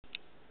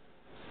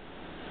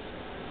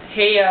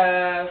Hey,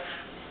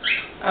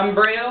 I'm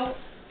Braille,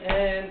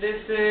 and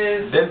this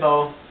is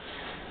Bimbo.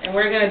 And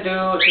we're gonna do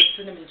the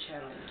cinnamon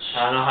challenge.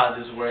 I don't know how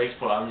this works,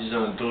 but I'm just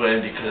gonna do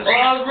it because.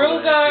 Well,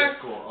 rules are.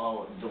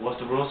 Oh, what's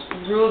the rules?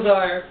 Rules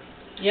are,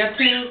 you have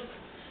to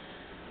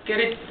get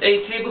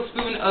a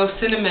tablespoon of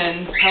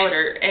cinnamon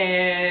powder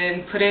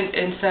and put it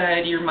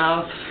inside your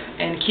mouth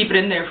and keep it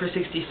in there for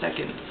 60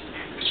 seconds.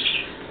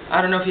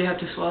 I don't know if you have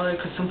to swallow it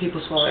because some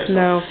people swallow it. So.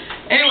 No.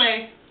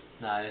 Anyway.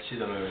 Nah, she's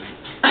not really.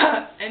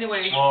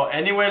 Anyway. Well,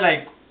 anyway,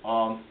 like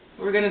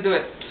we're gonna do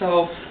it.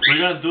 So. We're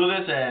gonna do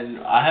this, and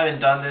I haven't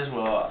done this.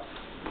 Well,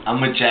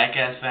 I'm a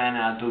Jackass fan,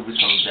 and I do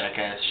some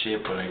Jackass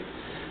shit, but like,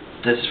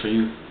 this is for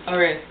you. All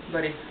right,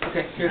 buddy.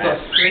 Okay, here it goes.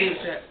 Ready,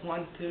 set.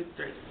 1, 2,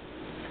 3.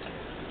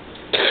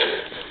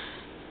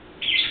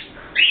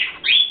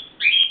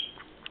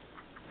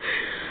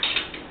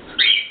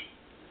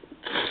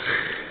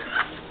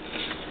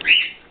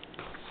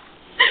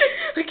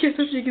 I can't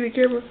stop shaking the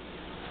camera.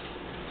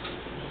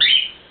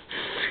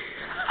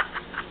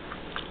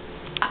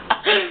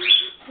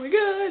 Oh my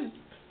god.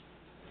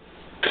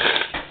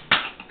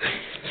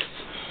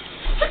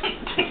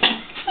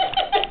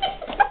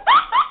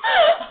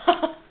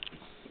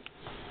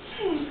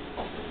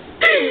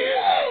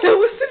 That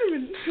was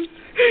cinnamon.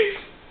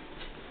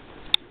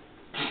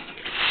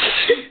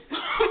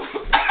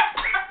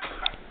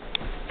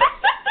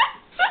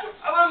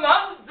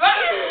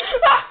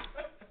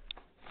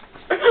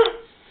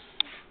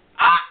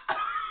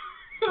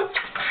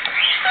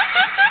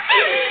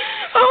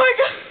 Oh my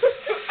god.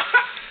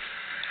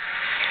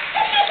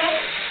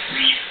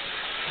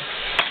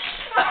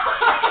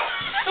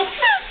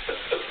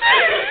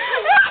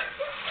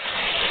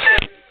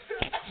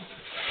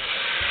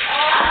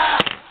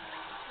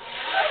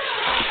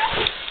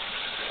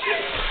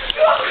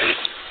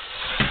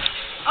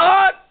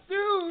 Oh,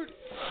 dude.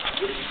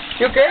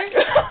 You okay?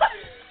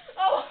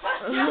 Oh my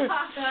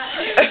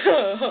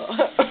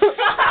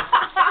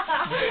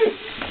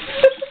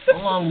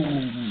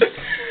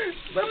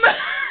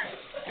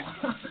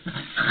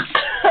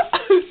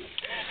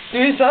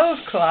Dude, you saw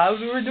those clouds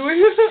we were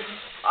doing?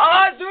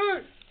 Ah,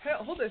 dude! Hey,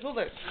 hold it, hold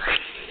it.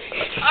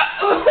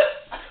 Oh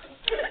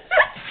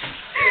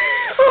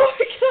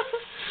my god!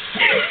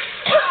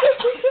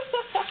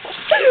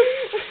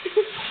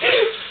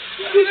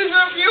 This is a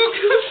puke.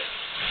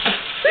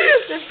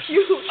 The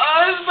puke. Oh,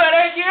 this is a bad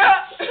idea.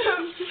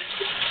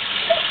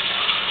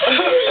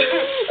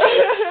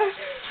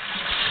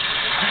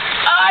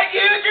 I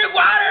can't drink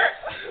water.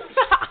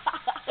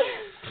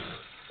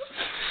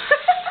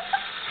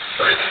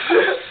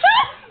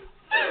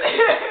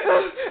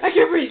 I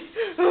can't breathe.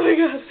 Oh my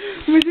god.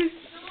 Let me see.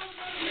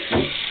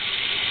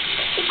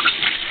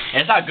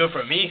 It's not good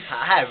for me.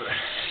 I have.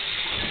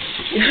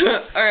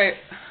 Alright.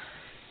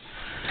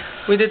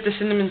 We did the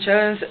cinnamon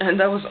challenge and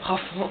that was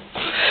awful.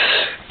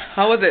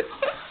 How was it?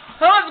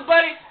 How was it,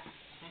 buddy?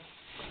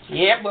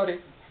 Yeah, buddy.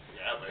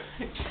 Yeah,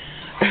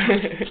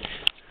 buddy.